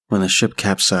When the ship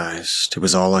capsized, it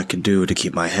was all I could do to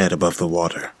keep my head above the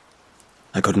water.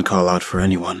 I couldn't call out for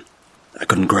anyone. I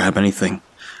couldn't grab anything.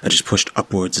 I just pushed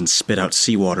upwards and spit out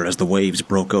seawater as the waves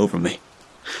broke over me.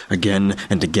 Again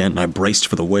and again I braced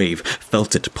for the wave,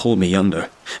 felt it pull me under,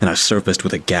 and I surfaced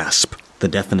with a gasp, the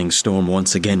deafening storm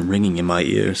once again ringing in my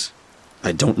ears.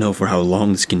 I don't know for how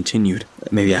long this continued.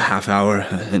 Maybe a half hour,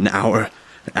 an hour,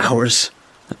 hours?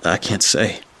 I can't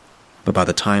say. But by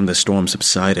the time the storm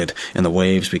subsided and the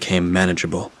waves became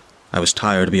manageable, I was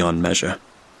tired beyond measure.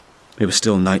 It was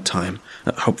still nighttime,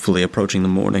 hopefully approaching the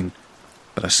morning,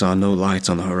 but I saw no lights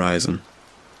on the horizon.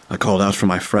 I called out for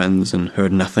my friends and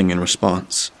heard nothing in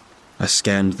response. I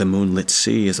scanned the moonlit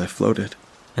sea as I floated,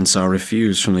 and saw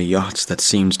refuse from the yacht that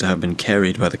seemed to have been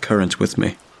carried by the current with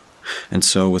me. And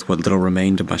so, with what little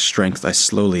remained of my strength, I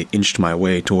slowly inched my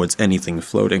way towards anything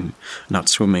floating, not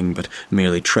swimming, but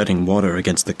merely treading water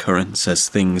against the currents as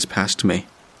things passed me.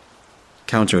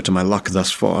 Counter to my luck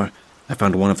thus far, I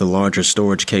found one of the larger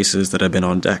storage cases that had been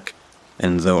on deck,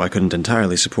 and though I couldn't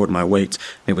entirely support my weight,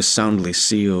 it was soundly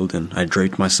sealed, and I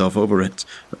draped myself over it,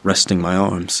 resting my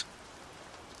arms.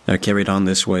 I carried on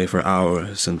this way for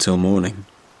hours until morning,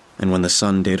 and when the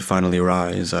sun did finally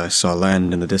rise, I saw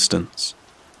land in the distance.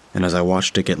 And as I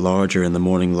watched it get larger in the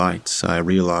morning light, I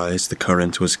realized the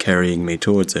current was carrying me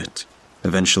towards it.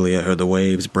 Eventually I heard the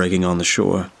waves breaking on the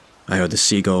shore. I heard the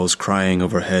seagulls crying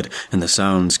overhead, and the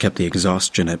sounds kept the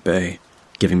exhaustion at bay,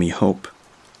 giving me hope.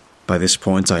 By this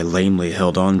point I lamely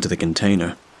held on to the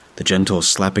container. The gentle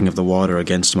slapping of the water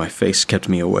against my face kept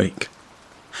me awake.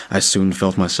 I soon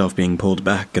felt myself being pulled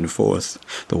back and forth,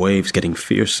 the waves getting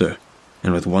fiercer,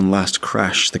 and with one last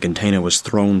crash, the container was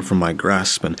thrown from my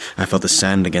grasp, and I felt the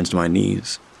sand against my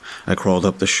knees. I crawled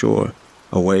up the shore,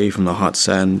 away from the hot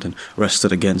sand, and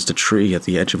rested against a tree at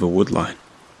the edge of a woodline.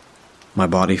 My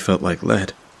body felt like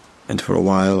lead, and for a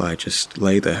while I just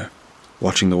lay there,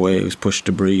 watching the waves push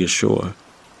debris ashore.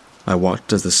 I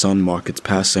watched as the sun marked its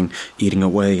passing, eating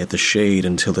away at the shade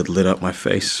until it lit up my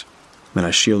face, and I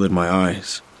shielded my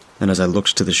eyes, and as I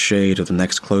looked to the shade of the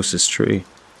next closest tree,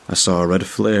 I saw a red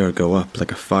flare go up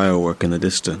like a firework in the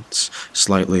distance,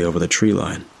 slightly over the tree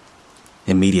line.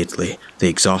 Immediately, the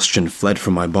exhaustion fled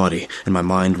from my body, and my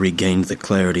mind regained the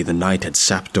clarity the night had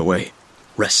sapped away.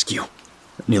 Rescue.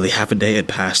 Nearly half a day had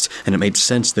passed, and it made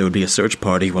sense there would be a search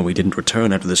party when we didn't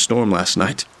return after the storm last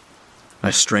night.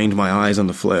 I strained my eyes on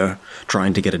the flare,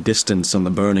 trying to get a distance on the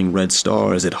burning red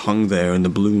star as it hung there in the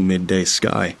blue midday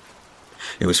sky.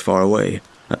 It was far away,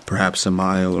 perhaps a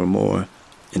mile or more,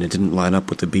 and it didn't line up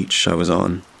with the beach I was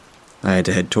on. I had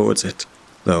to head towards it,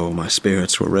 though my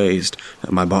spirits were raised,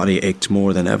 my body ached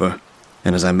more than ever,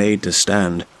 and as I made to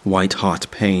stand, white-hot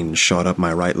pain shot up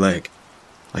my right leg.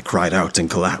 I cried out and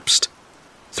collapsed.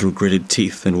 Through gritted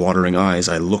teeth and watering eyes,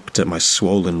 I looked at my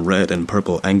swollen red and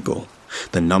purple ankle.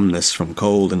 The numbness from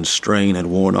cold and strain had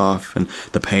worn off, and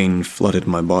the pain flooded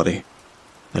my body.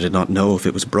 I did not know if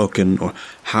it was broken or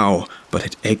how, but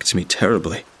it ached me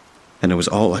terribly, and it was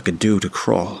all I could do to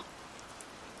crawl.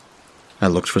 I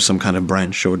looked for some kind of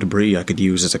branch or debris I could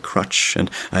use as a crutch,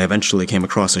 and I eventually came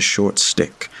across a short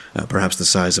stick, perhaps the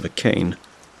size of a cane.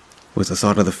 With the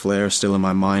thought of the flare still in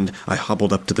my mind, I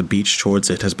hobbled up to the beach towards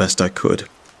it as best I could.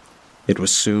 It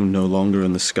was soon no longer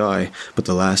in the sky, but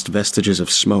the last vestiges of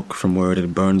smoke from where it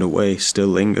had burned away still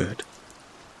lingered.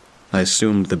 I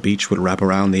assumed the beach would wrap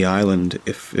around the island,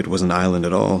 if it was an island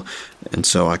at all, and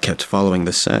so I kept following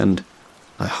the sand.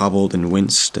 I hobbled and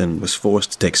winced and was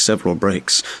forced to take several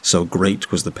breaks, so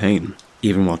great was the pain.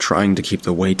 Even while trying to keep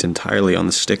the weight entirely on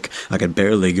the stick, I could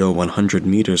barely go 100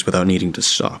 meters without needing to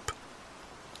stop.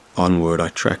 Onward I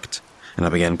trekked, and I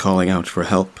began calling out for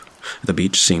help. The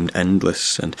beach seemed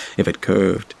endless, and if it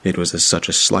curved, it was at such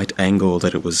a slight angle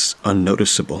that it was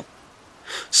unnoticeable.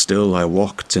 Still I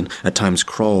walked and at times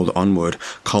crawled onward,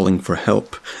 calling for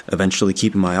help, eventually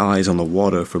keeping my eyes on the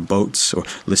water for boats or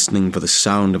listening for the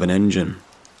sound of an engine.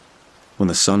 When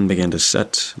the sun began to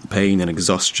set, the pain and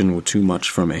exhaustion were too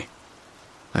much for me.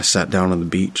 I sat down on the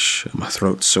beach, my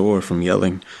throat sore from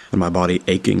yelling, and my body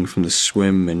aching from the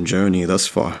swim and journey thus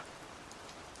far.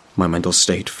 My mental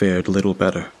state fared little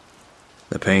better.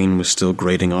 The pain was still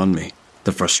grating on me.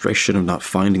 The frustration of not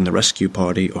finding the rescue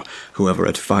party or whoever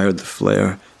had fired the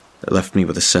flare left me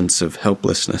with a sense of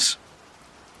helplessness.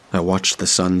 I watched the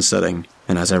sun setting,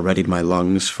 and as I readied my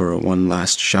lungs for one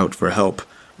last shout for help,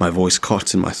 my voice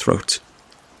caught in my throat.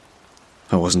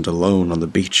 I wasn't alone on the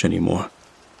beach anymore.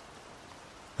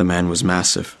 The man was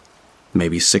massive,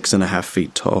 maybe 6.5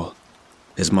 feet tall.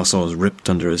 His muscles ripped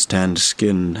under his tanned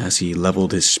skin as he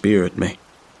leveled his spear at me.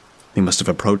 He must have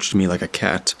approached me like a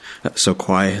cat, so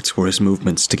quiet were his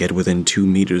movements to get within 2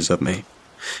 meters of me.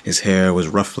 His hair was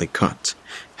roughly cut,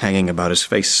 hanging about his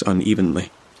face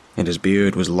unevenly, and his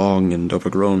beard was long and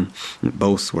overgrown.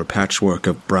 Both were patchwork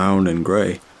of brown and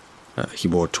gray. He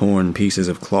wore torn pieces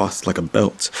of cloth like a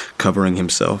belt, covering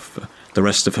himself, the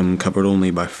rest of him covered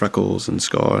only by freckles and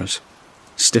scars.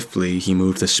 Stiffly, he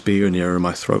moved the spear nearer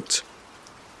my throat.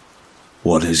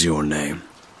 "What is your name?"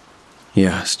 he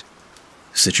asked.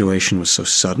 The situation was so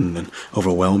sudden and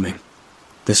overwhelming.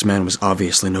 This man was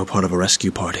obviously no part of a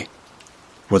rescue party.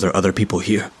 Were there other people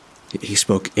here? He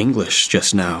spoke English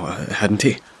just now, hadn't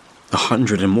he?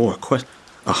 100 and more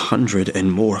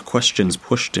questions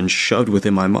pushed and shoved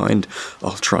within my mind,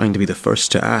 all trying to be the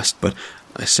first to ask, but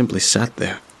I simply sat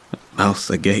there, mouth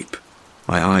agape,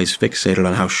 my eyes fixated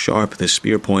on how sharp the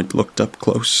spear point looked up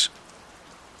close.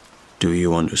 "Do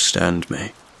you understand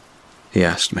me?" he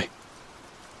asked me.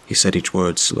 He said each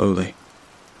word slowly.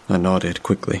 I nodded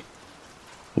quickly.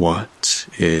 "What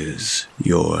is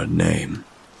your name?"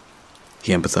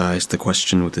 He empathized the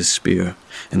question with his spear,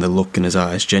 and the look in his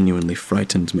eyes genuinely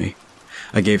frightened me.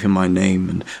 I gave him my name,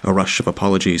 and a rush of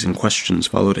apologies and questions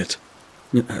followed it.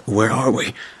 "Where are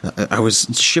we? I was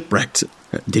shipwrecked.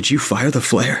 Did you fire the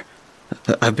flare?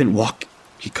 I've been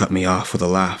He cut me off with a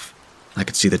laugh. I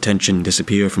could see the tension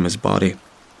disappear from his body.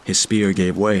 His spear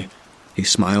gave way. He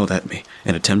smiled at me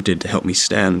and attempted to help me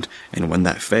stand, and when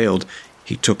that failed,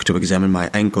 he took to examine my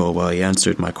ankle while he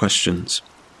answered my questions.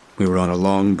 We were on a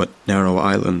long but narrow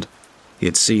island. He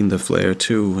had seen the flare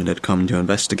too and had come to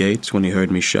investigate when he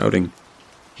heard me shouting.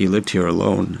 He lived here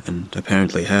alone, and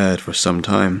apparently had for some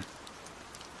time.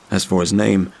 As for his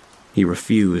name, he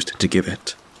refused to give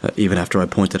it, even after I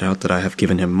pointed out that I have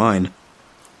given him mine.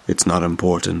 "It's not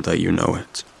important that you know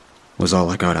it," was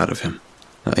all I got out of him.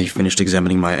 He finished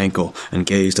examining my ankle and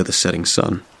gazed at the setting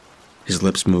sun. His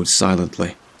lips moved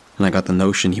silently, and I got the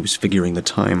notion he was figuring the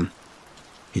time.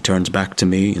 He turned back to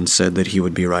me and said that he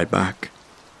would be right back.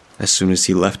 As soon as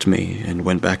he left me and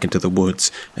went back into the woods,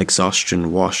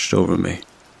 exhaustion washed over me.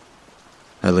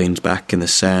 I leaned back in the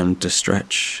sand to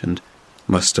stretch and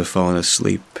must have fallen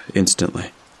asleep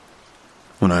instantly.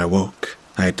 When I awoke,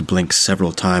 I had to blink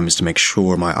several times to make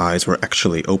sure my eyes were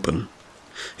actually open.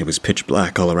 It was pitch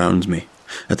black all around me.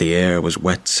 The air was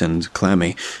wet and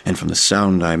clammy, and from the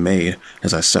sound I made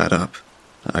as I sat up,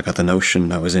 I got the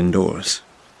notion I was indoors.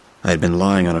 I had been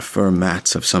lying on a firm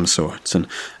mat of some sort, and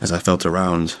as I felt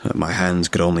around, my hands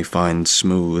could only find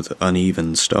smooth,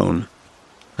 uneven stone.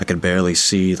 I could barely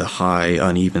see the high,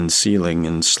 uneven ceiling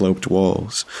and sloped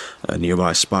walls. A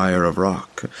nearby spire of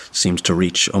rock seemed to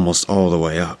reach almost all the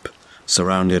way up,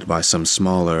 surrounded by some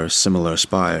smaller, similar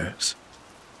spires.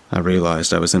 I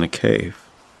realized I was in a cave.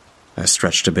 I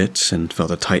stretched a bit and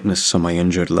felt a tightness on my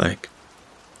injured leg.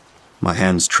 My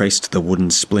hands traced the wooden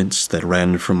splints that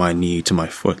ran from my knee to my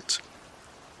foot.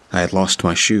 I had lost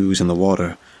my shoes in the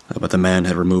water, but the man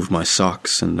had removed my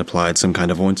socks and applied some kind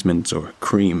of ointment or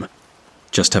cream.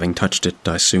 Just having touched it,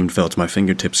 I soon felt my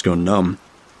fingertips go numb.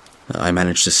 I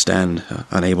managed to stand,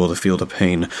 unable to feel the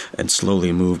pain, and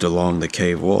slowly moved along the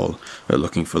cave wall,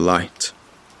 looking for light.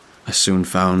 I soon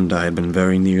found I had been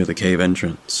very near the cave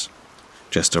entrance,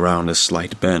 just around a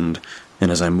slight bend,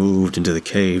 and as I moved into the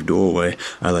cave doorway,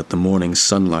 I let the morning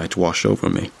sunlight wash over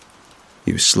me.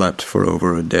 "You slept for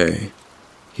over a day,"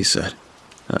 he said.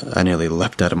 I nearly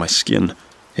leapt out of my skin.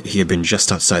 He had been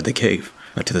just outside the cave,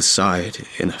 to the side,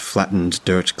 in a flattened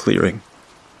dirt clearing.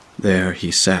 There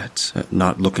he sat,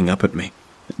 not looking up at me,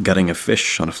 gutting a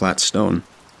fish on a flat stone.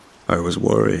 "I was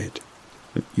worried.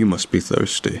 You must be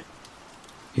thirsty."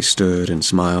 He stood and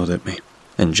smiled at me,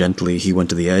 and gently he went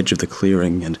to the edge of the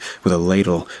clearing and, with a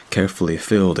ladle, carefully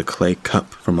filled a clay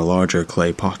cup from a larger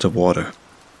clay pot of water.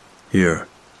 "Here,"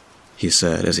 he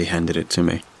said as he handed it to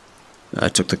me. I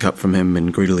took the cup from him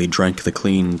and greedily drank the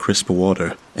clean, crisp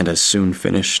water, and as soon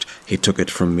finished, he took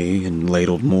it from me and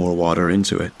ladled more water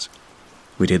into it.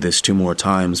 We did this 2 more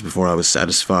times before I was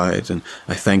satisfied, and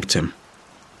I thanked him.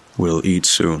 "We'll eat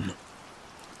soon.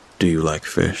 Do you like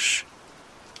fish?"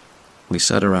 We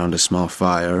sat around a small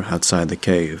fire outside the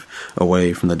cave,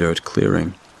 away from the dirt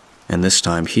clearing, and this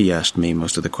time he asked me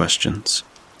most of the questions.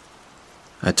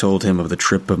 I told him of the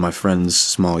trip of my friend's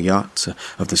small yacht,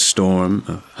 of the storm,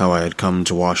 of how I had come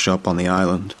to wash up on the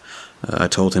island. I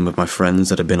told him of my friends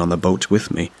that had been on the boat with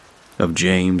me, of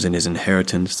James and his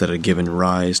inheritance that had given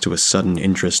rise to a sudden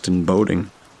interest in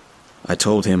boating. I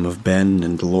told him of Ben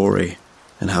and Laurie,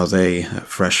 and how they,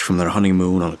 fresh from their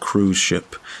honeymoon on a cruise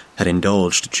ship, had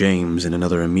indulged James in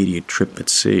another immediate trip at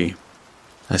sea.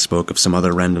 I spoke of some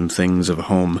other random things of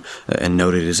home, and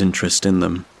noted his interest in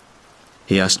them.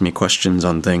 He asked me questions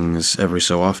on things every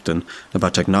so often,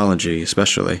 about technology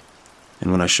especially, and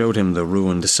when I showed him the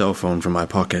ruined cell phone from my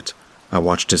pocket, I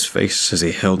watched his face as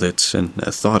he held it, and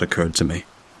a thought occurred to me.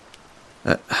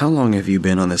 How long have you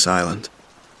been on this island?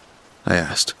 I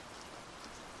asked.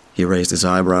 He raised his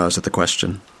eyebrows at the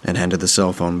question and handed the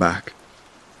cell phone back.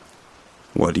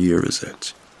 What year is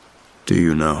it? Do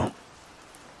you know?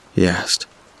 He asked.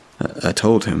 I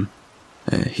told him.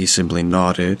 He simply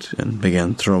nodded and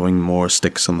began throwing more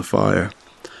sticks on the fire.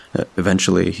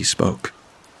 Eventually he spoke.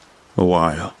 A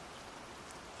while.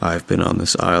 I've been on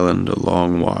this island a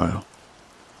long while,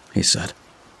 he said.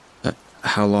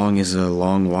 How long is a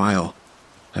long while?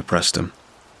 I pressed him.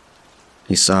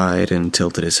 He sighed and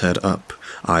tilted his head up,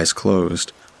 eyes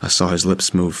closed. I saw his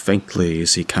lips move faintly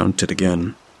as he counted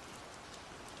again.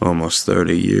 Almost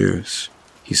 30 years,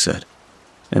 he said,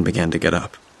 and began to get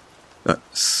up.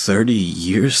 30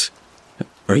 years?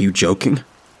 Are you joking?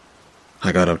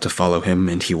 I got up to follow him,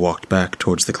 and he walked back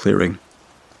towards the clearing.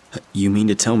 You mean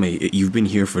to tell me you've been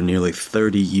here for nearly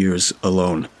 30 years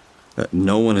alone?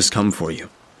 No one has come for you?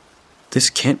 This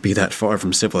can't be that far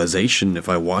from civilization if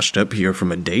I washed up here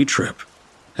from a day trip,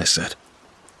 I said.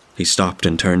 He stopped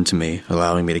and turned to me,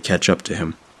 allowing me to catch up to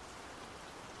him.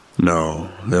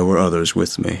 No, there were others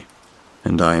with me,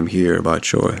 and I am here by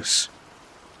choice.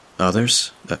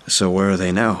 Others? So where are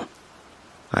they now?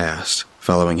 I asked,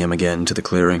 following him again to the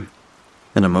clearing.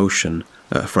 An emotion,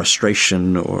 a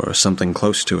frustration, or something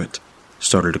close to it,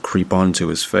 started to creep onto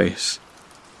his face.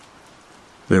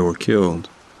 They were killed,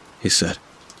 he said,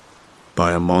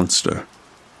 by a monster.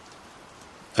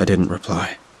 I didn't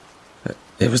reply.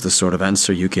 It was the sort of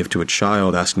answer you give to a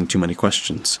child asking too many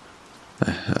questions.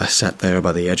 I sat there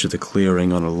by the edge of the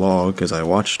clearing on a log as I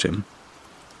watched him.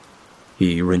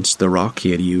 He rinsed the rock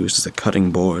he had used as a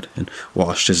cutting board and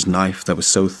washed his knife that was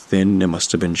so thin it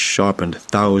must have been sharpened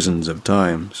thousands of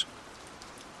times.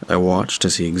 I watched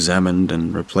as he examined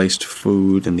and replaced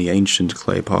food in the ancient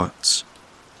clay pots.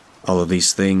 All of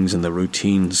these things in the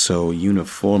routine so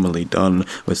uniformly done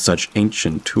with such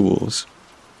ancient tools.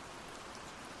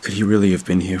 Could he really have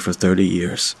been here for 30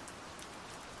 years?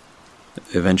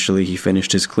 Eventually he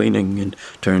finished his cleaning and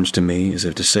turned to me as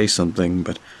if to say something,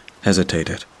 but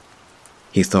hesitated.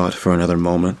 He thought for another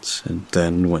moment, and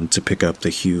then went to pick up the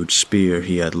huge spear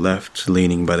he had left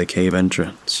leaning by the cave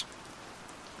entrance.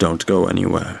 Don't go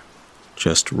anywhere.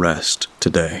 Just rest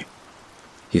today,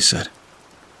 he said.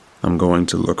 I'm going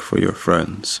to look for your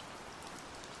friends.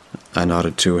 I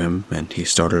nodded to him, and he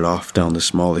started off down the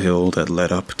small hill that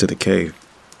led up to the cave.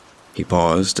 He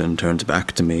paused and turned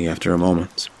back to me after a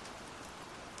moment.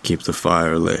 Keep the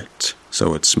fire lit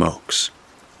so it smokes.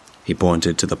 He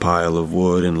pointed to the pile of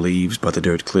wood and leaves by the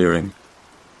dirt clearing.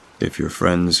 If your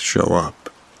friends show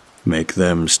up, make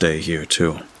them stay here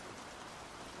too.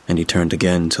 And he turned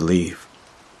again to leave.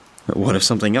 What if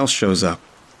something else shows up?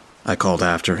 I called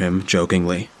after him,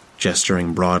 jokingly,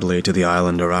 gesturing broadly to the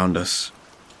island around us.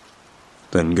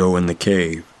 Then go in the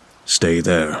cave. Stay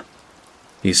there,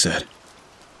 he said.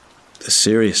 The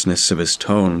seriousness of his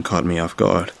tone caught me off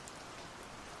guard.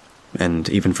 And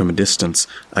even from a distance,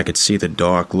 I could see the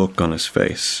dark look on his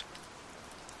face.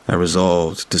 I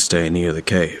resolved to stay near the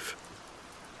cave.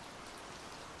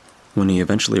 When he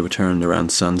eventually returned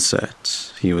around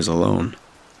sunset, he was alone.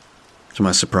 To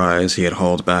my surprise, he had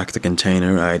hauled back the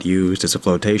container I had used as a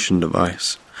flotation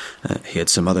device. He had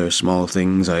some other small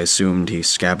things I assumed he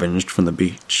scavenged from the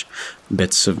beach,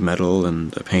 bits of metal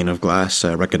and a pane of glass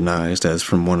I recognized as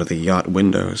from one of the yacht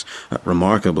windows,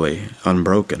 remarkably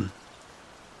unbroken.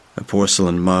 A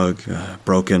porcelain mug,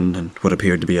 broken and what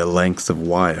appeared to be a length of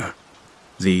wire.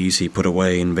 These he put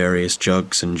away in various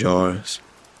jugs and jars.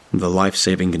 The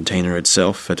life-saving container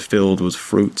itself had filled with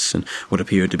fruits and what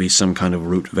appeared to be some kind of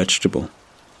root vegetable.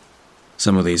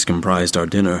 Some of these comprised our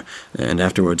dinner, and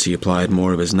afterwards he applied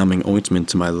more of his numbing ointment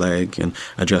to my leg and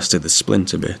adjusted the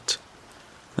splint a bit.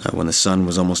 When the sun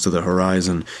was almost to the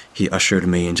horizon, he ushered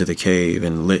me into the cave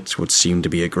and lit what seemed to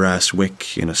be a grass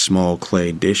wick in a small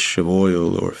clay dish of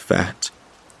oil or fat.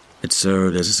 It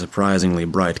served as a surprisingly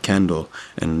bright candle,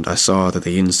 and I saw that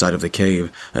the inside of the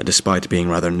cave, despite being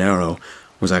rather narrow,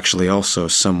 was actually also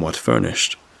somewhat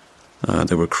furnished.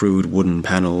 There were crude wooden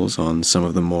panels on some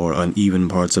of the more uneven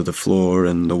parts of the floor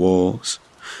and the walls,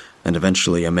 and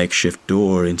eventually a makeshift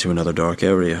door into another dark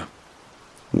area.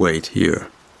 Wait here,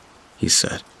 he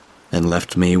said, and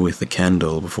left me with the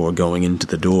candle before going into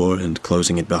the door and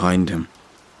closing it behind him.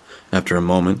 After a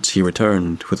moment, he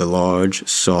returned with a large,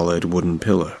 solid wooden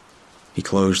pillar. He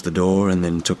closed the door and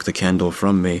then took the candle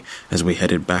from me as we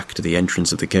headed back to the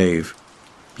entrance of the cave.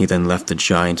 He then left the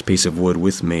giant piece of wood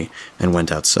with me and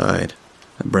went outside,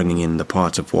 bringing in the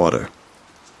pot of water.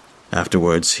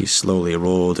 Afterwards, he slowly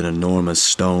rolled an enormous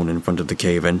stone in front of the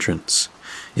cave entrance.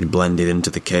 It blended into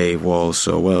the cave wall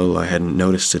so well I hadn't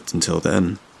noticed it until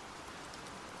then.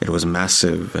 It was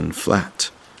massive and flat.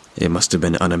 It must have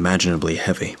been unimaginably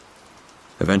heavy.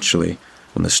 Eventually,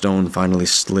 when the stone finally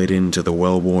slid into the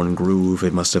well-worn groove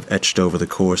it must have etched over the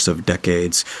course of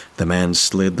decades, the man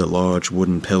slid the large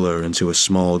wooden pillar into a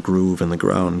small groove in the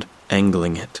ground,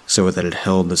 angling it so that it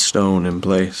held the stone in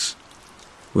place.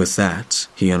 With that,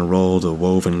 he unrolled a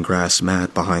woven grass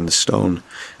mat behind the stone,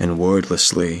 and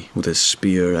wordlessly, with his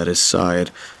spear at his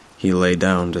side, he lay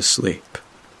down to sleep.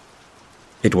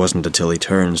 It wasn't until he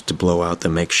turned to blow out the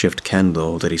makeshift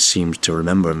candle that he seemed to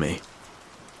remember me.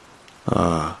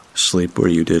 "Ah, sleep where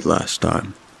you did last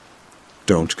time.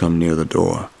 Don't come near the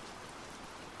door."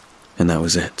 And that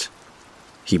was it.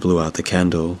 He blew out the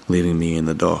candle, leaving me in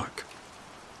the dark.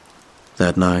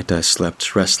 That night I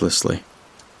slept restlessly.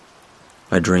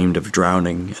 I dreamed of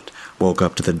drowning and woke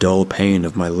up to the dull pain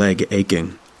of my leg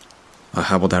aching. I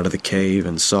hobbled out of the cave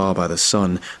and saw by the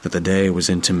sun that the day was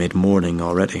into mid-morning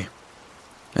already.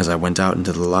 As I went out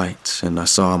into the light and I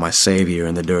saw my savior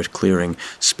in the dirt clearing,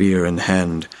 spear in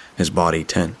hand, his body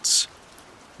tense.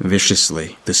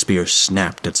 Viciously, the spear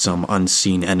snapped at some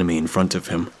unseen enemy in front of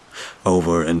him.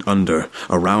 Over and under,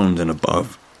 around and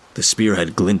above, the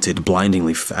spearhead glinted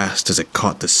blindingly fast as it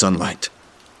caught the sunlight.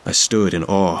 I stood in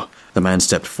awe. The man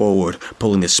stepped forward,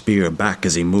 pulling the spear back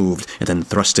as he moved, and then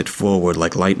thrust it forward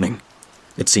like lightning.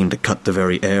 It seemed to cut the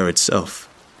very air itself.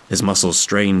 His muscles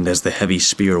strained as the heavy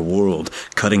spear whirled,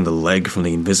 cutting the leg from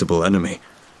the invisible enemy.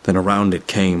 Then around it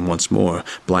came once more,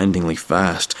 blindingly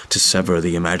fast, to sever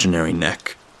the imaginary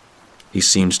neck. He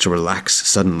seemed to relax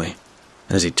suddenly,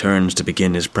 and as he turned to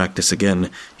begin his practice again,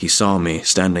 he saw me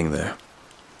standing there.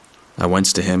 I went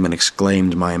to him and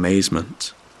exclaimed my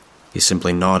amazement. He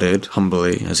simply nodded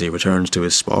humbly as he returned to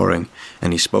his sparring,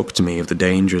 and he spoke to me of the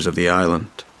dangers of the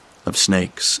island, of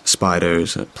snakes,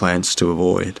 spiders, plants to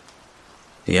avoid.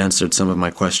 He answered some of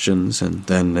my questions, and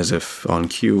then, as if on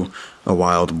cue, a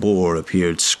wild boar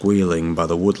appeared squealing by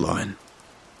the woodline.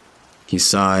 He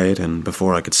sighed, and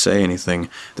before I could say anything,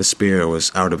 the spear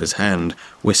was out of his hand,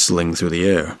 whistling through the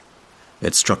air.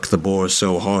 It struck the boar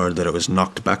so hard that it was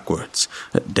knocked backwards,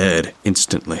 dead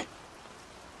instantly.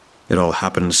 It all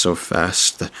happened so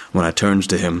fast that when I turned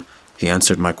to him, he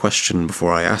answered my question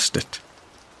before I asked it.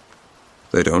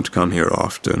 "They don't come here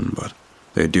often, but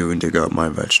they do dig up my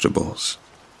vegetables."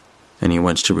 And he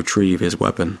went to retrieve his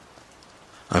weapon.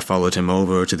 I followed him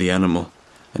over to the animal,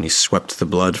 and he swept the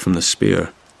blood from the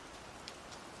spear.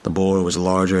 The boar was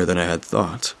larger than I had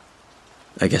thought.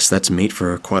 "I guess that's meat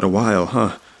for quite a while,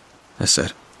 huh?" I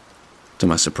said. To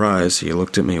my surprise, he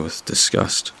looked at me with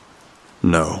disgust.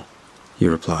 "No," he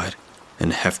replied,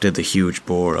 and hefted the huge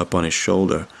boar up on his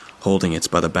shoulder, holding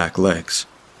it by the back legs.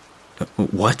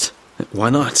 "What? Why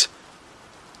not?"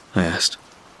 I asked.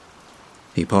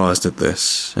 He paused at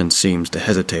this and seemed to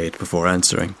hesitate before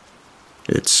answering.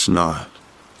 "It's not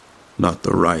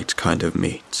the right kind of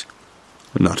meat.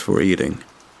 Not for eating."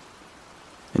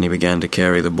 And he began to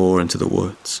carry the boar into the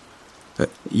woods.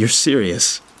 "You're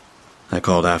serious?" I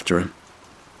called after him.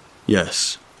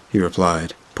 "Yes," he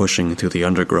replied, pushing through the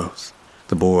undergrowth,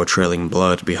 the boar trailing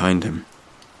blood behind him.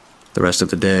 The rest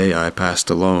of the day I passed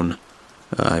alone.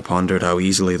 I pondered how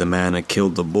easily the man had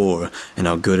killed the boar and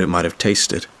how good it might have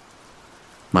tasted.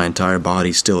 My entire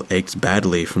body still ached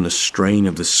badly from the strain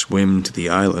of the swim to the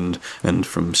island and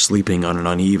from sleeping on an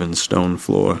uneven stone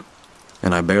floor,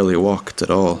 and I barely walked at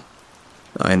all.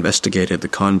 I investigated the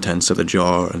contents of the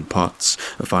jar and pots,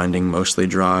 finding mostly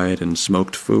dried and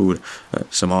smoked food,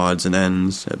 some odds and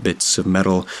ends, bits of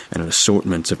metal, and an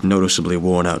assortment of noticeably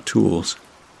worn-out tools.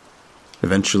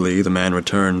 Eventually, the man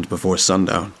returned before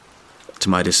sundown. To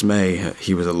my dismay,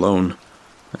 he was alone.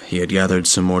 He had gathered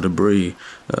some more debris,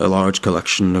 a large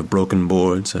collection of broken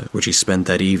boards, which he spent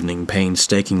that evening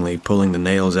painstakingly pulling the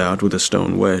nails out with a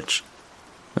stone wedge.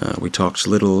 We talked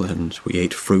little, and we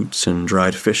ate fruits and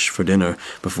dried fish for dinner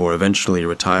before eventually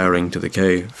retiring to the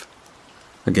cave.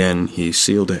 Again he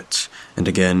sealed it, and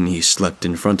again he slept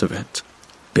in front of it,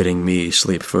 bidding me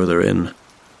sleep further in.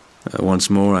 Once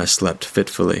more I slept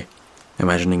fitfully,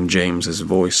 imagining James's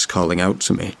voice calling out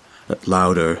to me,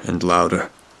 louder and louder,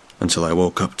 until I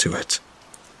woke up to it.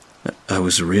 I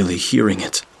was really hearing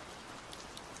it.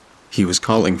 He was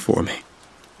calling for me.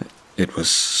 It was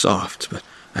soft, but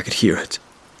I could hear it.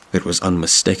 It was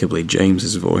unmistakably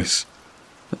James's voice.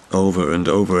 Over and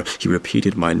over he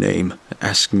repeated my name,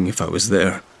 asking if I was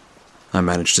there. I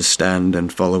managed to stand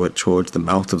and follow it towards the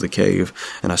mouth of the cave,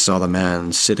 and I saw the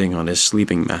man sitting on his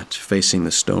sleeping mat facing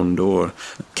the stone door,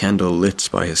 candle lit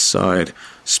by his side,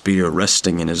 spear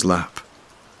resting in his lap.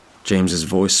 James's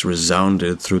voice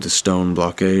resounded through the stone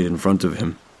blockade in front of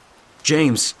him.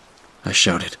 James!" I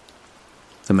shouted.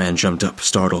 The man jumped up,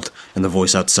 startled, and the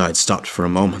voice outside stopped for a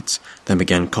moment, then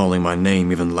began calling my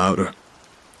name even louder.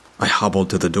 I hobbled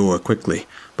to the door quickly,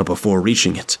 but before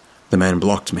reaching it, the man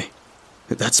blocked me.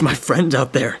 "That's my friend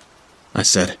out there," I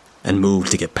said, and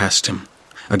moved to get past him.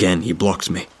 Again, he blocked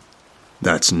me.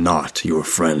 "That's not your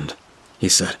friend," he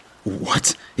said.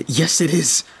 "What? Yes, it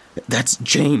is. That's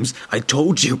James. I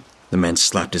told you." The man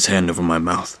slapped his hand over my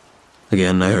mouth.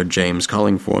 Again, I heard James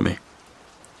calling for me.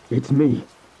 "It's me.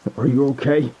 Are you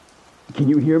okay? Can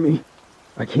you hear me?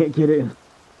 I can't get in.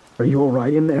 Are you all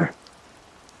right in there?"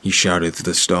 He shouted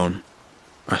through the stone.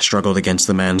 I struggled against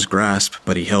the man's grasp,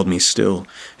 but he held me still.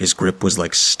 His grip was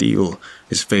like steel,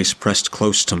 his face pressed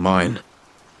close to mine.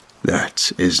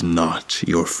 "That is not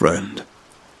your friend."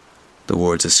 The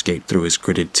words escaped through his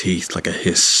gritted teeth like a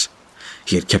hiss.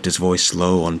 He had kept his voice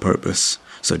low on purpose,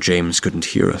 so James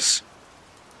couldn't hear us.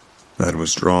 "That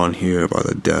was drawn here by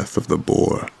the death of the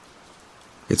boar.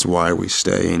 It's why we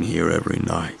stay in here every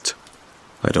night.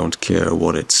 I don't care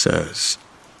what it says.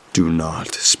 Do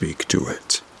not speak to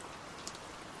it."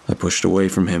 I pushed away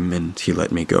from him and he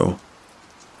let me go.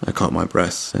 I caught my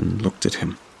breath and looked at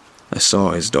him. I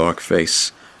saw his dark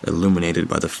face, illuminated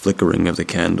by the flickering of the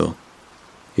candle.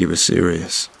 He was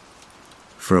serious.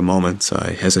 For a moment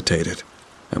I hesitated,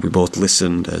 and we both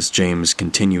listened as James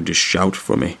continued to shout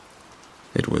for me.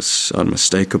 It was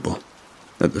unmistakable.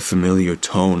 The familiar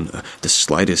tone, the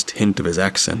slightest hint of his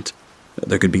accent,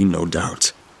 there could be no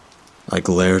doubt. I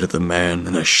glared at the man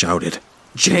and I shouted,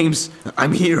 "James,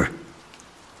 I'm here!"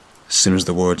 As soon as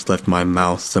the words left my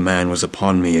mouth, the man was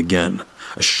upon me again.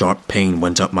 A sharp pain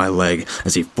went up my leg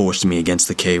as he forced me against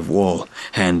the cave wall,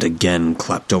 hand again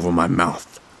clapped over my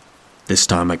mouth. This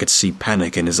time I could see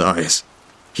panic in his eyes.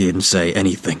 He didn't say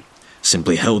anything,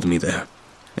 simply held me there,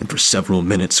 and for several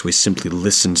minutes we simply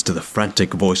listened to the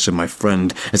frantic voice of my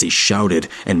friend as he shouted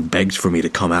and begged for me to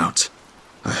come out.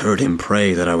 I heard him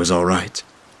pray that I was all right.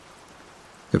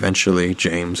 Eventually,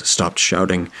 James stopped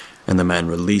shouting, and the man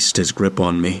released his grip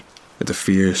on me, with the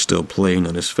fear still plain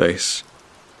on his face.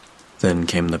 Then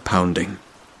came the pounding.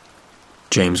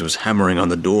 James was hammering on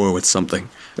the door with something.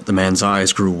 The man's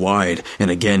eyes grew wide, and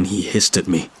again he hissed at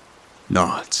me.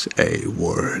 "Not a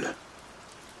word."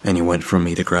 And he went from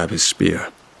me to grab his spear.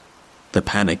 The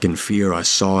panic and fear I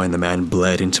saw in the man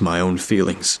bled into my own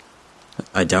feelings.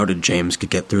 I doubted James could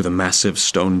get through the massive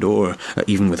stone door,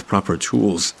 even with proper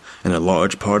tools, and a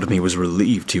large part of me was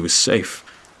relieved he was safe.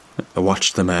 I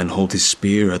watched the man hold his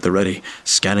spear at the ready,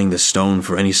 scanning the stone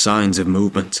for any signs of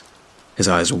movement. His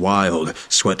eyes wild,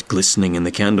 sweat glistening in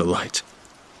the candlelight.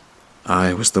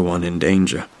 I was the one in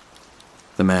danger.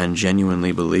 The man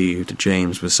genuinely believed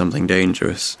James was something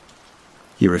dangerous.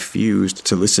 He refused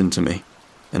to listen to me,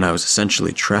 and I was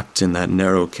essentially trapped in that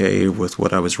narrow cave with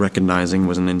what I was recognizing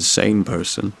was an insane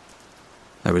person.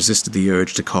 I resisted the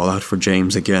urge to call out for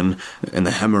James again, and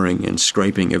the hammering and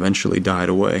scraping eventually died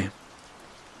away.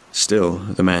 Still,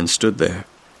 the man stood there,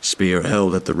 spear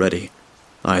held at the ready,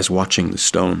 eyes watching the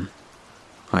stone.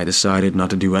 I decided not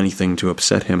to do anything to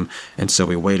upset him, and so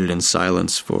we waited in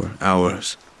silence for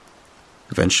hours.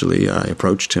 Eventually, I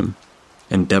approached him,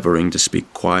 endeavoring to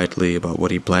speak quietly about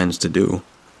what he plans to do.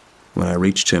 When I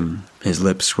reached him, his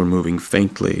lips were moving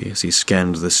faintly as he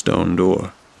scanned the stone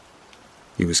door.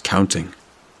 He was counting.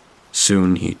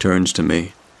 Soon he turned to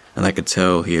me, and I could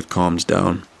tell he had calmed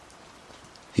down.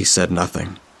 He said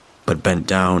nothing, but bent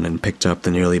down and picked up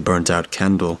the nearly burnt-out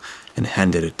candle and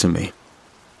handed it to me.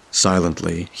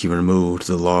 Silently, he removed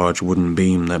the large wooden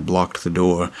beam that blocked the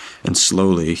door, and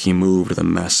slowly he moved the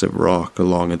massive rock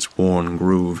along its worn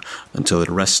groove until it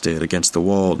rested against the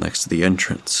wall next to the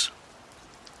entrance.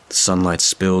 The sunlight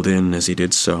spilled in as he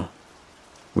did so.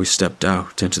 We stepped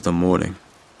out into the morning.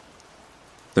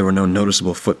 There were no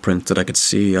noticeable footprints that I could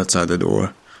see outside the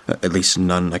door, at least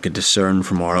none I could discern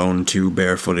from our own 2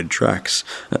 barefooted tracks,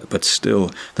 but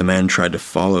still, the man tried to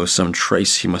follow some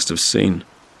trace he must have seen.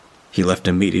 He left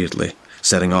immediately,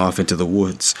 setting off into the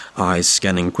woods, eyes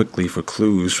scanning quickly for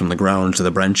clues from the ground to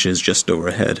the branches just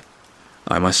overhead.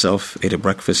 I myself ate a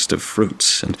breakfast of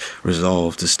fruits and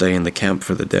resolved to stay in the camp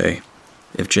for the day.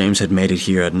 If James had made it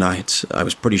here at night, I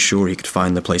was pretty sure he could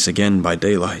find the place again by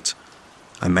daylight.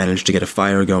 I managed to get a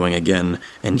fire going again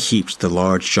and heaped the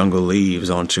large jungle leaves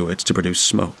onto it to produce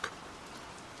smoke.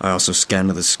 I also scanned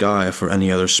the sky for any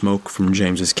other smoke from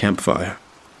James's campfire,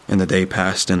 and the day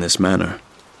passed in this manner.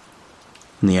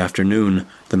 In the afternoon,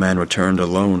 the man returned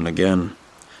alone again.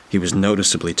 He was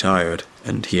noticeably tired,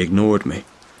 and he ignored me,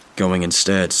 going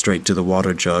instead straight to the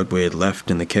water jug we had left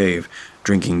in the cave,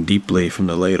 drinking deeply from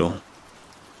the ladle.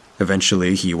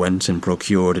 Eventually, he went and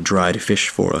procured dried fish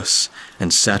for us,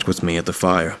 and sat with me at the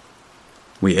fire.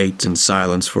 We ate in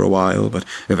silence for a while, but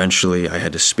eventually I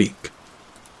had to speak.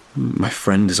 "My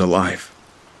friend is alive.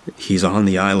 He's on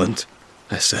the island,"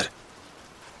 I said.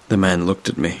 The man looked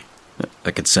at me.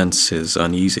 I could sense his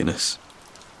uneasiness.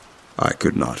 "I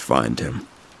could not find him,"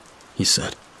 he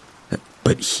said.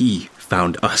 "But he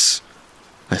found us,"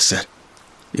 I said.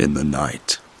 "In the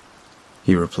night,"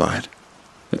 he replied.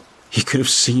 "He could have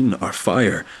seen our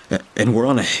fire, and we're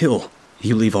on a hill.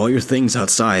 You leave all your things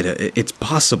outside. It's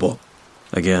possible."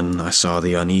 Again, I saw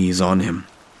the unease on him,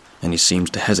 and he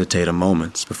seemed to hesitate a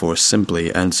moment before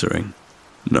simply answering,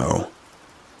 "No."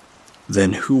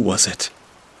 "Then who was it?"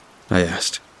 I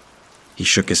asked. He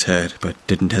shook his head, but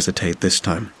didn't hesitate this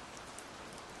time.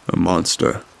 "A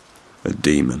monster. A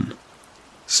demon.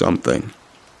 Something.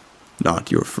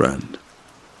 Not your friend."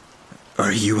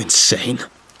 "Are you insane?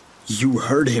 You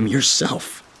heard him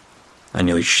yourself." I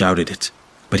nearly shouted it,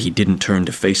 but he didn't turn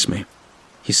to face me.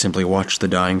 He simply watched the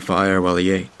dying fire while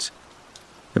he ate.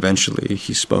 Eventually,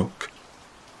 he spoke.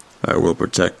 "I will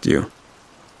protect you."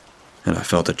 And I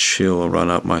felt a chill run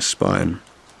up my spine.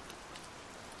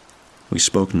 We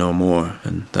spoke no more,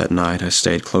 and that night I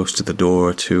stayed close to the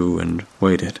door, too, and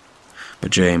waited.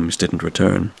 But James didn't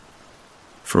return.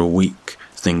 For a week,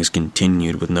 things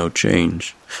continued with no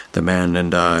change. The man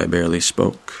and I barely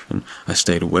spoke, and I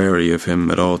stayed wary of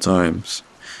him at all times.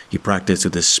 He practiced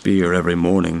with his spear every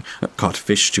morning, caught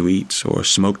fish to eat, or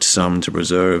smoked some to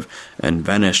preserve, and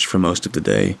vanished for most of the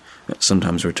day,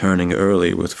 sometimes returning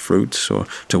early with fruit or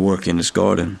to work in his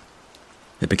garden.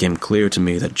 It became clear to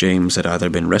me that James had either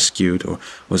been rescued or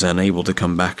was unable to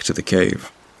come back to the cave.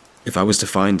 If I was to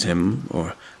find him,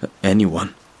 or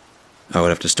anyone, I would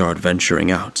have to start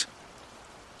venturing out.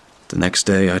 The next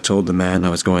day I told the man I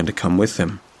was going to come with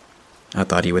him. I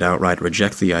thought he would outright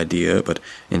reject the idea, but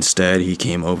instead he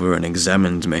came over and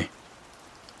examined me.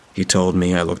 He told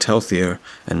me I looked healthier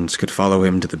and could follow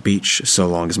him to the beach so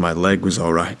long as my leg was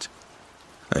all right.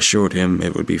 I assured him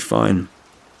it would be fine.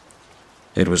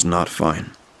 It was not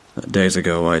fine. Days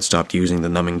ago I had stopped using the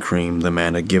numbing cream the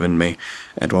man had given me,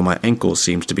 and while my ankle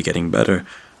seemed to be getting better,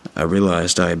 I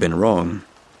realized I had been wrong.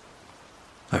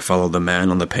 I followed the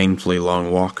man on the painfully long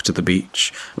walk to the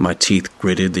beach. My teeth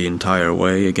gritted the entire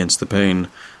way against the pain.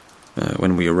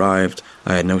 When we arrived,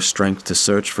 I had no strength to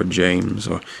search for James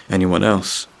or anyone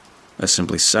else. I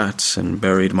simply sat and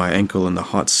buried my ankle in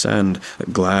the hot sand,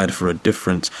 glad for a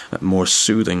different, more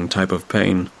soothing type of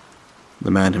pain.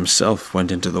 The man himself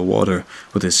went into the water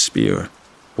with his spear,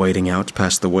 wading out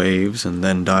past the waves and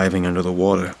then diving under the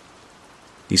water.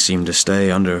 He seemed to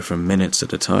stay under for minutes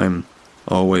at a time,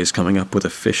 always coming up with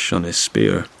a fish on his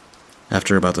spear.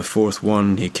 After about the fourth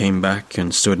one, he came back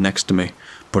and stood next to me,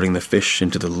 putting the fish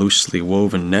into the loosely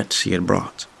woven net he had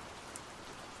brought.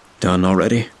 "Done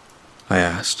already?" I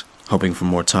asked, hoping for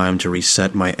more time to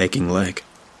reset my aching leg.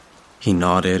 He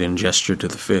nodded and gestured to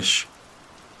the fish.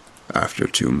 "After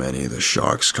too many, the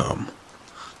sharks come.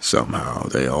 Somehow,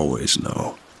 they always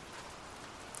know."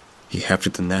 He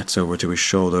hefted the net over to his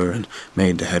shoulder and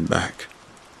made to head back.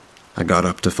 I got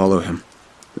up to follow him.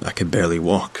 I could barely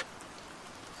walk.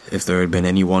 If there had been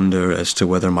any wonder as to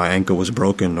whether my ankle was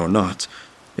broken or not,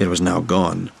 it was now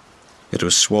gone. It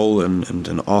was swollen and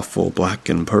an awful black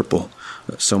and purple,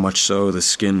 so much so the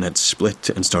skin had split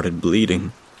and started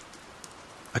bleeding.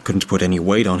 I couldn't put any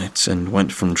weight on it and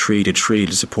went from tree to tree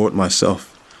to support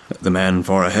myself, the man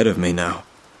far ahead of me now.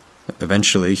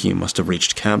 Eventually he must have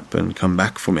reached camp and come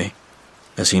back for me,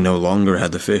 as he no longer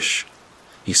had the fish.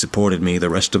 He supported me the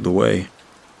rest of the way.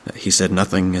 He said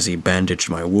nothing as he bandaged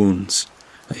my wounds.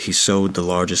 He sewed the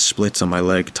largest splits on my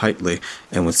leg tightly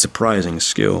and with surprising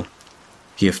skill.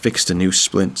 He affixed a new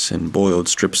splint and boiled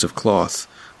strips of cloth,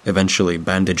 eventually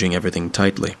bandaging everything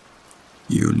tightly.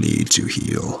 "You need to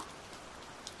heal,"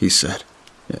 he said,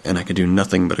 and I could do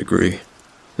nothing but agree.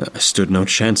 I stood no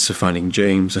chance of finding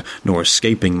James, nor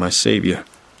escaping my savior.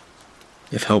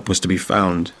 If help was to be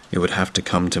found, it would have to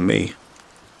come to me.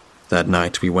 That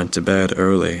night we went to bed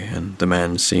early, and the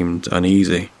man seemed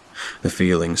uneasy. The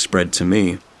feeling spread to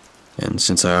me, and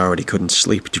since I already couldn't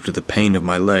sleep due to the pain of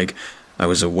my leg, I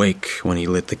was awake when he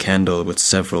lit the candle with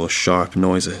several sharp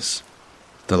noises.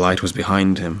 The light was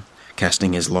behind him,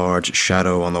 casting his large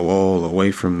shadow on the wall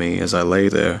away from me as I lay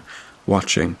there,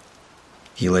 watching.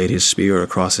 He laid his spear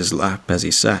across his lap as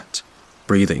he sat,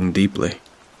 breathing deeply.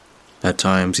 At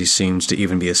times he seemed to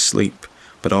even be asleep,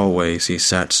 but always he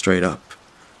sat straight up,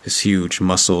 his huge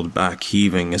muscled back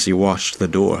heaving as he watched the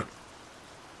door.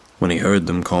 When he heard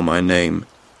them call my name,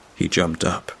 he jumped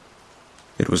up.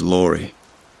 It was Lori,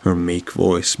 her meek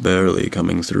voice barely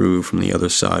coming through from the other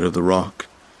side of the rock.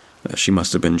 She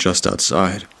must have been just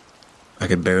outside. I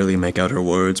could barely make out her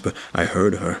words, but I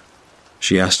heard her.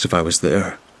 She asked if I was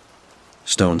there.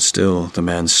 Stone still, the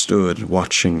man stood,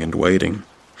 watching and waiting,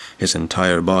 his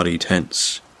entire body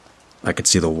tense. I could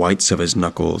see the whites of his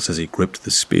knuckles as he gripped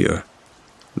the spear.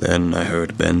 Then I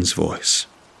heard Ben's voice.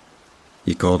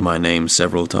 He called my name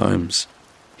several times.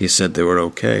 He said they were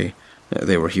okay.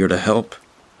 They were here to help.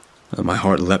 My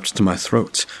heart leapt to my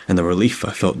throat, and the relief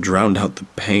I felt drowned out the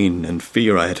pain and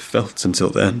fear I had felt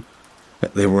until then.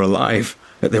 They were alive.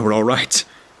 They were all right.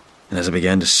 And as I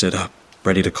began to sit up,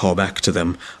 ready to call back to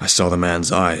them, I saw the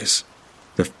man's eyes,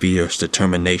 the fierce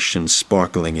determination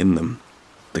sparkling in them,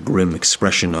 the grim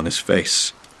expression on his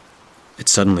face. It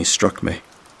suddenly struck me.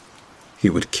 He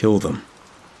would kill them.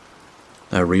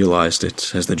 I realized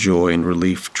it as the joy and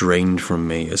relief drained from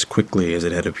me as quickly as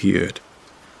it had appeared.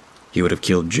 He would have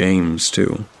killed James,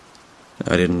 too.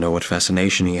 I didn't know what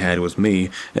fascination he had with me,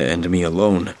 and me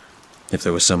alone, if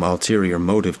there was some ulterior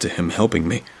motive to him helping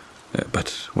me.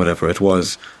 But whatever it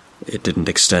was, it didn't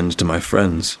extend to my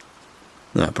friends.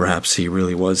 Perhaps he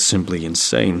really was simply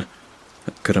insane.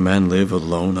 Could a man live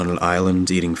alone on an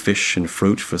island eating fish and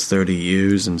fruit for 30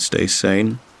 years and stay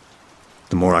sane?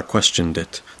 The more I questioned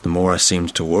it, the more I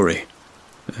seemed to worry.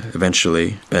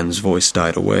 Eventually, Ben's voice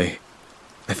died away.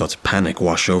 I felt panic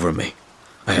wash over me.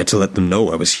 I had to let them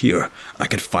know I was here. I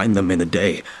could find them in a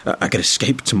day. I could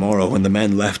escape tomorrow when the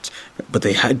man left, but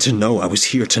they had to know I was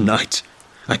here tonight.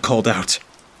 I called out,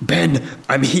 "Ben,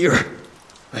 I'm here!"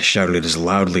 I shouted it as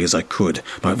loudly as I could,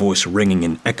 my voice ringing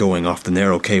and echoing off the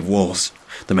narrow cave walls.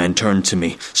 The man turned to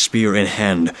me, spear in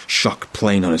hand, shock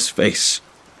plain on his face.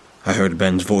 I heard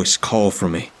Ben's voice call for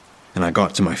me, and I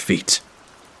got to my feet.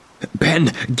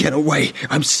 "Ben, get away!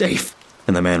 I'm safe!"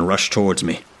 And the man rushed towards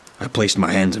me. I placed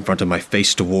my hands in front of my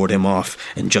face to ward him off,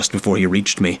 and just before he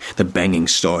reached me, the banging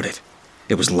started.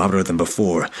 It was louder than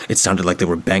before. It sounded like they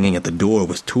were banging at the door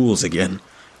with tools again.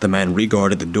 The man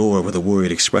regarded the door with a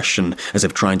worried expression, as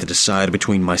if trying to decide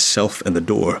between myself and the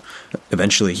door.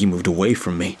 Eventually he moved away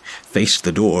from me, faced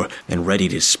the door, and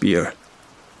readied his spear.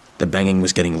 The banging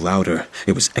was getting louder.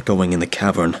 It was echoing in the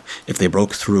cavern. If they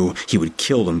broke through, he would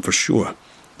kill them for sure.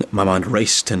 My mind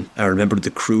raced, and I remembered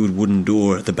the crude wooden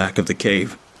door at the back of the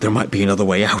cave. There might be another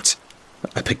way out.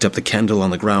 I picked up the candle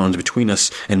on the ground between us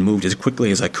and moved as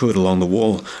quickly as I could along the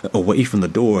wall, away from the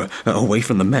door, away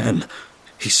from the man.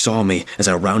 He saw me as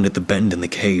I rounded the bend in the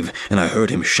cave, and I heard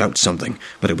him shout something,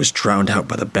 but it was drowned out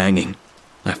by the banging.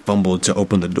 I fumbled to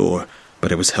open the door,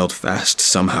 but it was held fast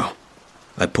somehow.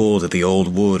 I pulled at the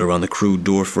old wood around the crude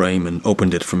door frame and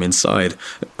opened it from inside,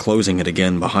 closing it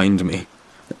again behind me.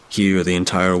 Here the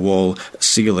entire wall,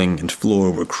 ceiling, and floor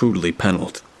were crudely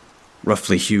paneled.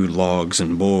 Roughly hewed logs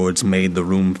and boards made the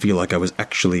room feel like I was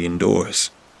actually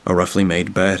indoors. A roughly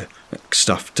made bed,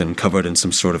 stuffed and covered in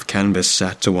some sort of canvas,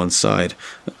 sat to one side.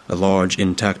 A large,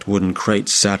 intact wooden crate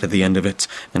sat at the end of it,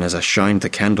 and as I shined the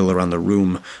candle around the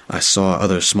room, I saw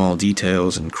other small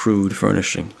details and crude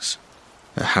furnishings.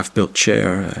 A half-built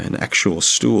chair, an actual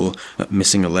stool,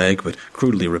 missing a leg but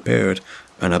crudely repaired,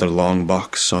 another long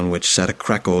box on which sat a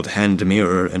crackled hand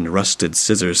mirror and rusted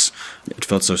scissors. It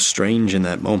felt so strange in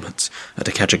that moment,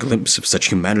 to catch a glimpse of such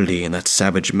humanity in that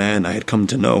savage man I had come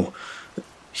to know.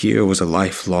 Here was a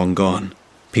life long gone,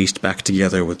 pieced back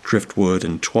together with driftwood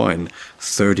and twine,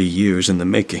 30 years in the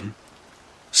making.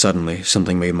 Suddenly,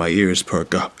 something made my ears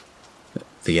perk up.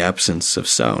 The absence of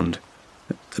sound.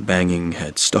 The banging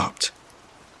had stopped.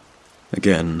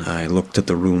 Again, I looked at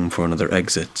the room for another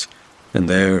exit, and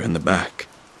there in the back,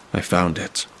 I found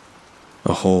it.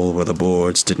 A hole where the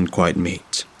boards didn't quite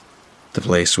meet. The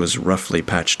place was roughly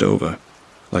patched over,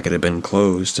 like it had been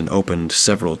closed and opened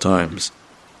several times.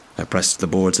 I pressed the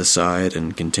boards aside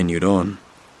and continued on.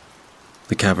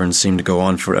 The cavern seemed to go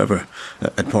on forever.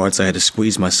 At parts I had to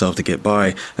squeeze myself to get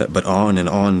by, but on and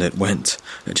on it went,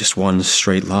 just one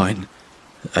straight line.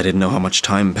 I didn't know how much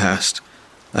time passed.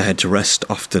 I had to rest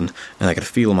often, and I could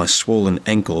feel my swollen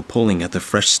ankle pulling at the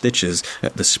fresh stitches,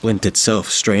 at the splint itself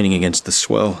straining against the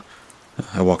swell.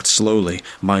 I walked slowly,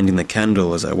 minding the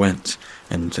candle as I went,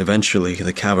 and eventually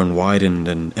the cavern widened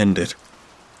and ended.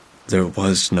 There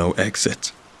was no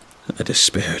exit. I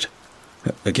despaired.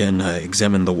 Again, I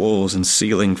examined the walls and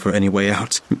ceiling for any way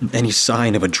out, any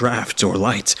sign of a draft or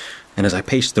light, and as I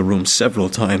paced the room several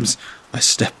times, I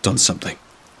stepped on something.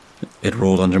 It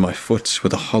rolled under my foot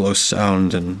with a hollow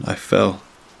sound, and I fell.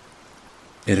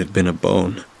 It had been a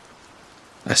bone.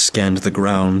 I scanned the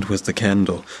ground with the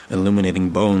candle, illuminating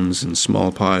bones in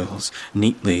small piles,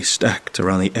 neatly stacked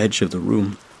around the edge of the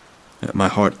room. My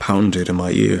heart pounded in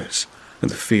my ears, and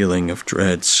the feeling of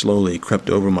dread slowly crept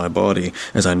over my body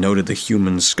as I noted the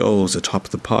human skulls atop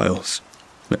the piles.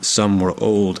 Some were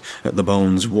old, the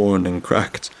bones worn and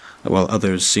cracked, while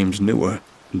others seemed newer,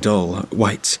 dull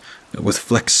white, with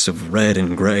flecks of red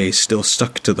and gray still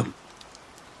stuck to them.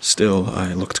 Still,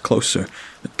 I looked closer,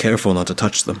 careful not to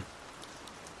touch them.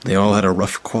 They all had a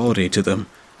rough quality to them,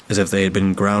 as if they had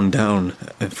been ground down,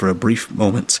 and for a brief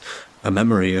moment, a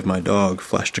memory of my dog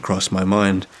flashed across my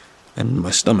mind, and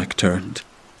my stomach turned.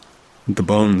 The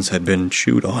bones had been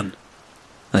chewed on.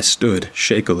 I stood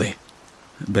shakily,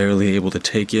 barely able to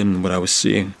take in what I was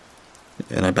seeing,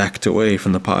 and I backed away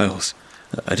from the piles.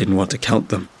 I didn't want to count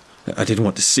them. I didn't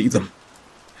want to see them.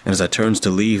 And as I turned to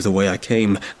leave the way I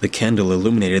came, the candle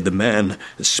illuminated the man,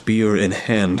 spear in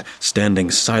hand, standing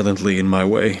silently in my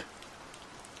way.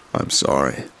 "I'm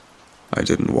sorry. I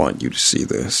didn't want you to see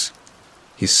this,"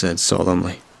 he said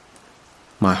solemnly.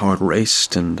 My heart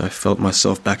raced, and I felt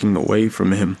myself backing away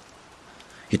from him.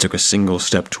 He took a single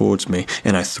step towards me,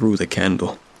 and I threw the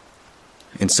candle.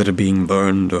 Instead of being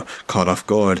burned or caught off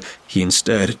guard, he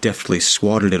instead deftly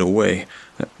swatted it away,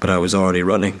 but I was already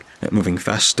running, moving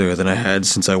faster than I had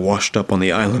since I washed up on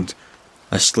the island.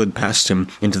 I slid past him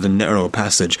into the narrow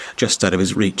passage just out of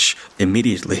his reach.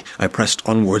 Immediately, I pressed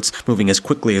onwards, moving as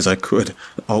quickly as I could,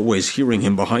 always hearing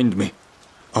him behind me.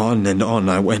 On and on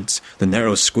I went, the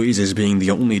narrow squeezes being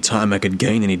the only time I could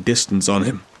gain any distance on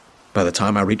him. By the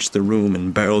time I reached the room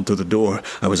and barreled through the door,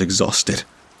 I was exhausted.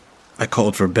 I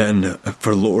called for Ben,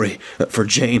 for Laurie, for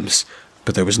James,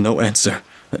 but there was no answer,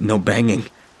 no banging.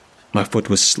 My foot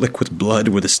was slick with blood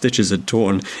where the stitches had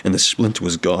torn, and the splint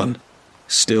was gone.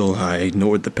 Still, I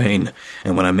ignored the pain,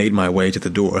 and when I made my way to the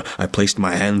door, I placed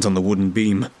my hands on the wooden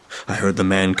beam. I heard the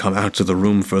man come out of the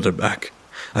room further back.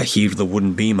 I heaved the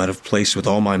wooden beam out of place with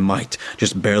all my might,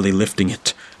 just barely lifting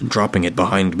it and dropping it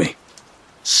behind me.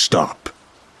 "Stop,"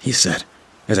 he said,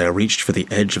 as I reached for the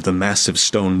edge of the massive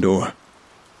stone door.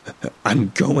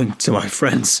 "I'm going to my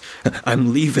friends.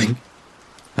 I'm leaving."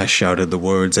 I shouted the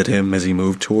words at him as he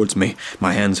moved towards me,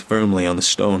 my hands firmly on the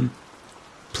stone.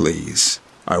 "Please,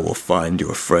 I will find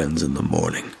your friends in the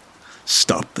morning.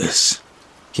 Stop this."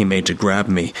 He made to grab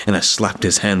me, and I slapped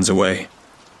his hands away.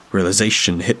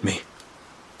 Realization hit me.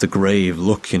 The grave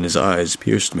look in his eyes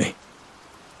pierced me.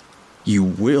 "You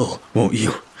will, won't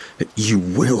you? You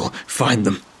will find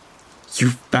them.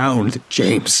 You found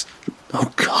James.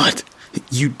 Oh, God,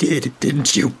 you did,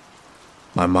 didn't you?"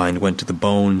 My mind went to the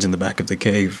bones in the back of the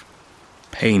cave.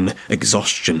 Pain,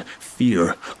 exhaustion,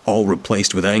 fear, all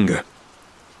replaced with anger.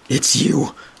 "It's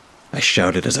you," I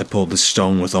shouted as I pulled the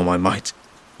stone with all my might.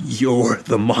 "You're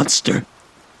the monster."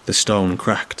 The stone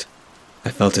cracked. I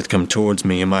felt it come towards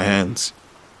me in my hands.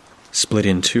 Split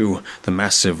in two, the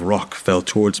massive rock fell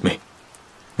towards me,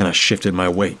 and I shifted my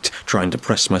weight, trying to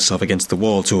press myself against the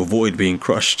wall to avoid being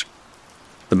crushed.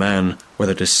 The man,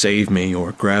 whether to save me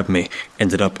or grab me,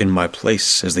 ended up in my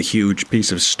place as the huge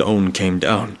piece of stone came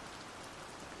down.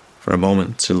 For a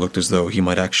moment, it looked as though he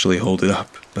might actually hold it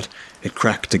up, but it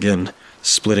cracked again,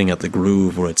 splitting at the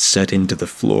groove where it set into the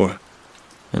floor,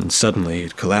 and suddenly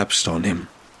it collapsed on him,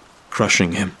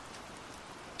 crushing him.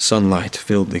 Sunlight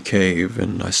filled the cave,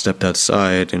 and I stepped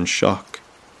outside in shock.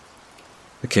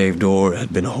 The cave door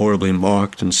had been horribly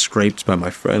marked and scraped by my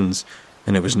friends,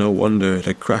 and it was no wonder it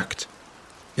had cracked.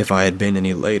 If I had been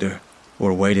any later,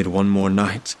 or waited one more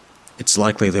night, it's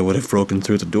likely they would have broken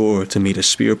through the door to meet a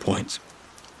spear point.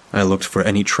 I looked for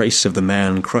any trace of the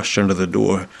man crushed under the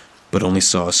door, but only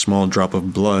saw a small drop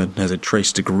of blood as it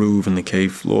traced a groove in the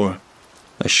cave floor.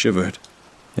 I shivered,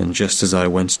 and just as I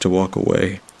went to walk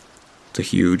away, the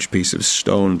huge piece of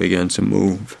stone began to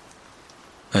move.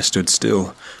 I stood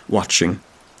still, watching.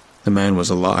 The man was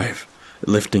alive,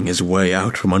 lifting his way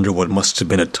out from under what must have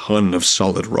been a ton of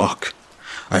solid rock.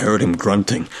 I heard him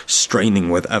grunting, straining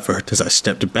with effort as I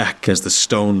stepped back as the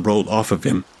stone rolled off of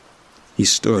him. He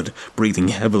stood, breathing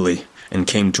heavily, and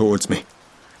came towards me.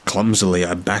 Clumsily,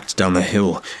 I backed down the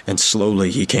hill, and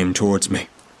slowly he came towards me.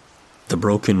 The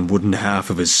broken wooden half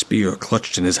of his spear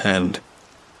clutched in his hand.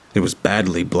 It was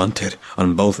badly blunted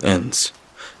on both ends,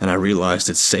 and I realized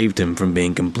it saved him from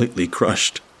being completely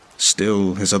crushed.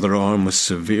 Still, his other arm was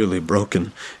severely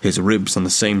broken, his ribs on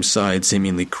the same side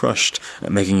seemingly crushed,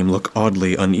 making him look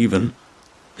oddly uneven.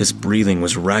 His breathing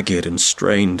was ragged and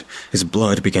strained. His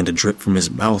blood began to drip from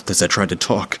his mouth as I tried to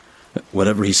talk.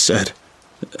 Whatever he said,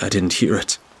 I didn't hear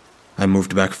it. I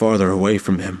moved back farther away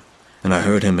from him, and I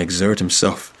heard him exert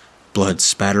himself, blood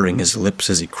spattering his lips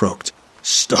as he croaked.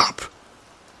 "Stop!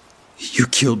 You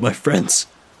killed my friends,"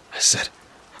 I said.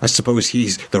 "I suppose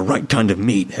he's the right kind of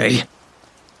meat, eh?"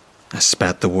 I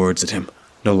spat the words at him,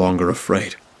 no longer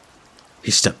afraid. He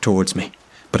stepped towards me,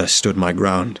 but I stood my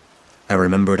ground. I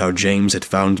remembered how James had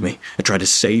found me and tried to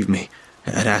save me,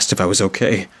 and had asked if I was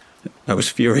okay. I was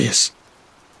furious.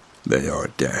 "They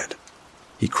are dead,"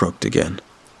 he croaked again.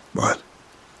 "but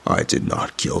I did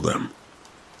not kill them.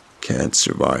 Can't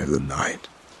survive the night.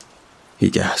 He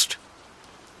gasped.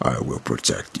 I will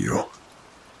protect you.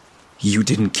 You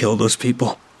didn't kill those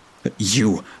people?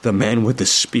 You, the man with the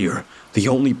spear, the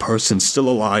only person still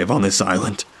alive on this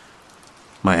island.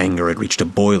 My anger had reached a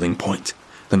boiling point.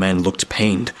 The man looked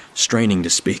pained, straining to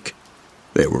speak.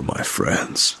 They were my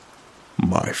friends.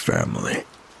 My family.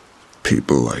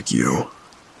 People like you,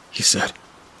 he said.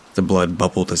 The blood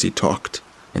bubbled as he talked,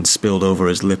 and spilled over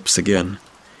his lips again.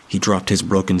 He dropped his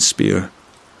broken spear,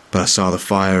 but I saw the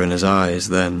fire in his eyes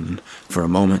then. For a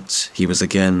moment, he was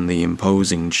again the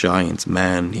imposing giant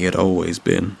man he had always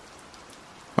been.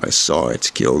 I saw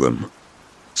it kill them,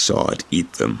 saw it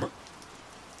eat them.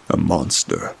 A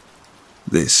monster.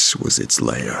 This was its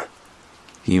lair.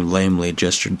 He lamely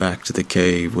gestured back to the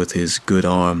cave with his good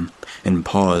arm and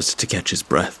paused to catch his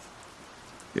breath.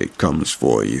 It comes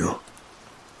for you.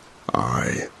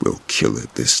 I will kill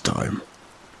it this time.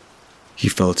 He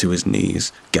fell to his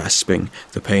knees, gasping.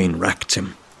 The pain racked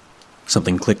him.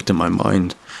 Something clicked in my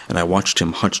mind, and I watched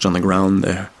him hunched on the ground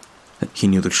there. He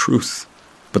knew the truth,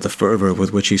 but the fervor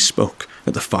with which he spoke,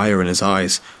 the fire in his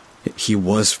eyes, he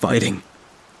was fighting.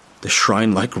 The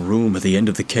shrine-like room at the end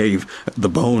of the cave, the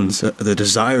bones, the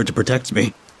desire to protect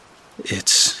me.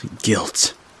 It's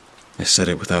guilt. I said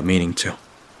it without meaning to.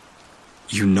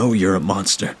 You know you're a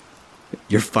monster.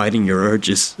 You're fighting your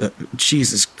urges.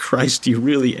 Jesus Christ, you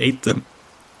really ate them.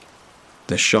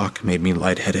 The shock made me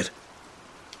lightheaded.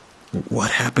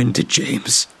 What happened to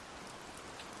James?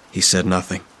 He said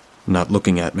nothing, not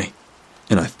looking at me,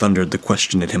 and I thundered the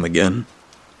question at him again,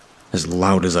 as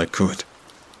loud as I could.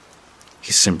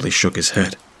 He simply shook his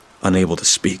head, unable to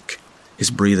speak,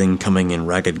 his breathing coming in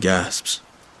ragged gasps.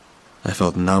 I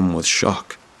felt numb with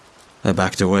shock. I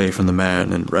backed away from the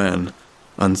man and ran,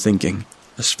 unthinking,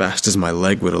 as fast as my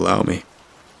leg would allow me.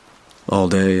 All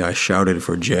day I shouted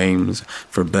for James,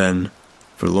 for Ben,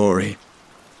 for Laurie.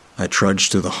 I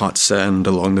trudged through the hot sand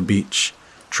along the beach,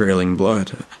 trailing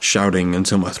blood, shouting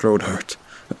until my throat hurt.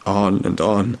 On and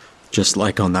on, just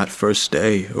like on that first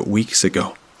day, weeks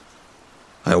ago.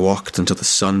 I walked until the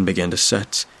sun began to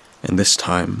set, and this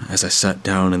time, as I sat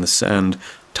down in the sand,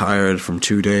 tired from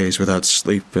 2 days without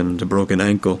sleep and a broken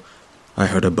ankle, I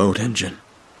heard a boat engine.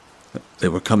 They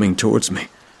were coming towards me.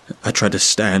 I tried to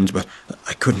stand, but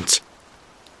I couldn't.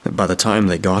 By the time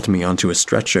they got me onto a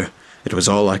stretcher, it was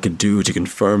all I could do to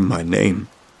confirm my name.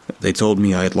 They told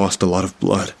me I had lost a lot of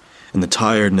blood, and the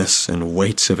tiredness and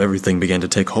weight of everything began to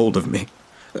take hold of me.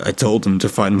 I told them to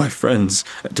find my friends,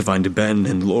 to find Ben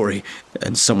and Laurie,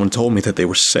 and someone told me that they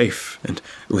were safe, and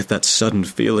with that sudden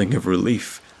feeling of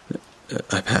relief,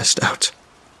 I passed out.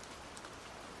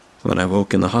 When I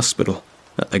woke in the hospital,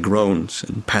 I groaned,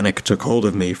 and panic took hold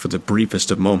of me for the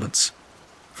briefest of moments.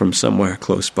 From somewhere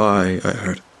close by, I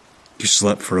heard, "You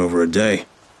slept for over a day."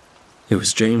 It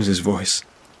was James's voice.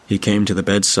 He came to the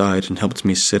bedside and helped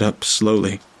me sit up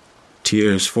slowly.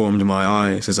 Tears formed my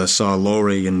eyes as I saw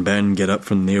Laurie and Ben get up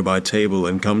from the nearby table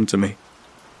and come to me.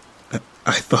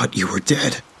 I thought you were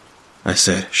dead," I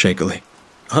said shakily.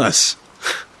 "Us?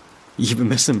 You've been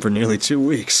missing for nearly 2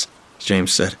 weeks,"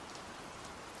 James said.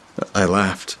 I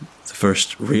laughed, the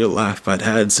first real laugh I'd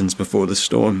had since before the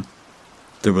storm.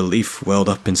 The relief welled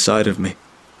up inside of me.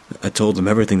 I told them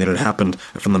everything that had happened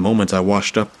from the moment I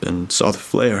washed up and saw the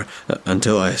flare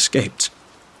until I escaped.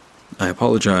 I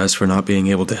apologized for not being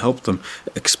able to help them,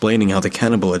 explaining how the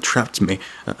cannibal had trapped me,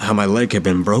 how my leg had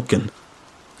been broken.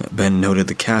 Ben noted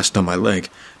the cast on my leg,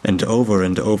 and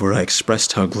over I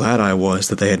expressed how glad I was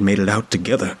that they had made it out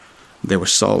together. They were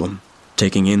solemn,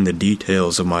 taking in the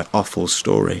details of my awful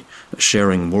story,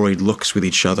 sharing worried looks with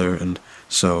each other, and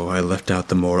so I left out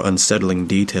the more unsettling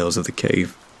details of the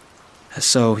cave.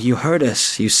 "So you heard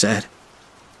us, you said?"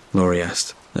 Laurie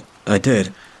asked. "I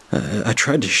did. I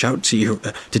tried to shout to you,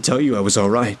 to tell you I was all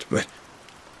right, but..."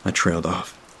 I trailed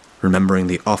off, remembering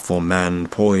the awful man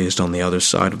poised on the other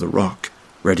side of the rock,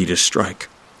 ready to strike.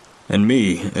 "And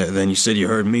me, then you said you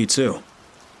heard me too?"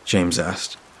 James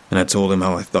asked, and I told him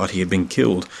how I thought he had been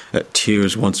killed,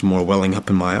 tears once more welling up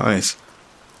in my eyes.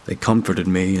 They comforted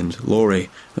me, and Laurie,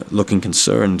 looking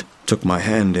concerned, took my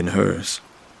hand in hers.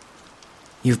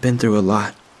 "You've been through a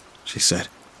lot," she said.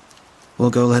 "We'll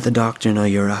go let the doctor know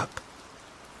you're up."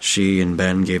 She and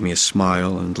Ben gave me a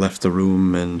smile and left the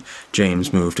room, and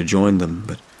James moved to join them,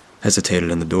 but hesitated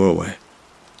in the doorway.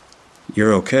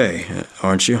 "You're okay,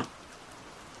 aren't you?"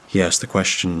 He asked the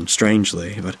question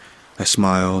strangely, but I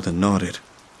smiled and nodded.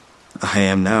 "I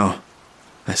am now,"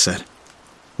 I said.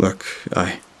 "Look,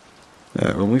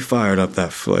 when we fired up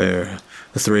that flare,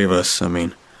 the 3 of us,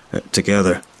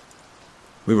 together,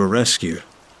 we were rescued.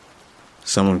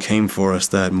 Someone came for us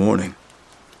that morning.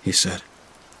 he said,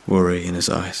 worry in his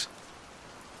eyes.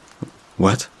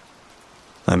 What?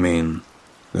 I mean,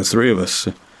 the three of us,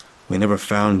 we never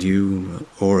found you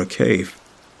or a cave.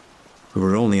 We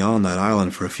were only on that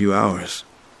island for a few hours.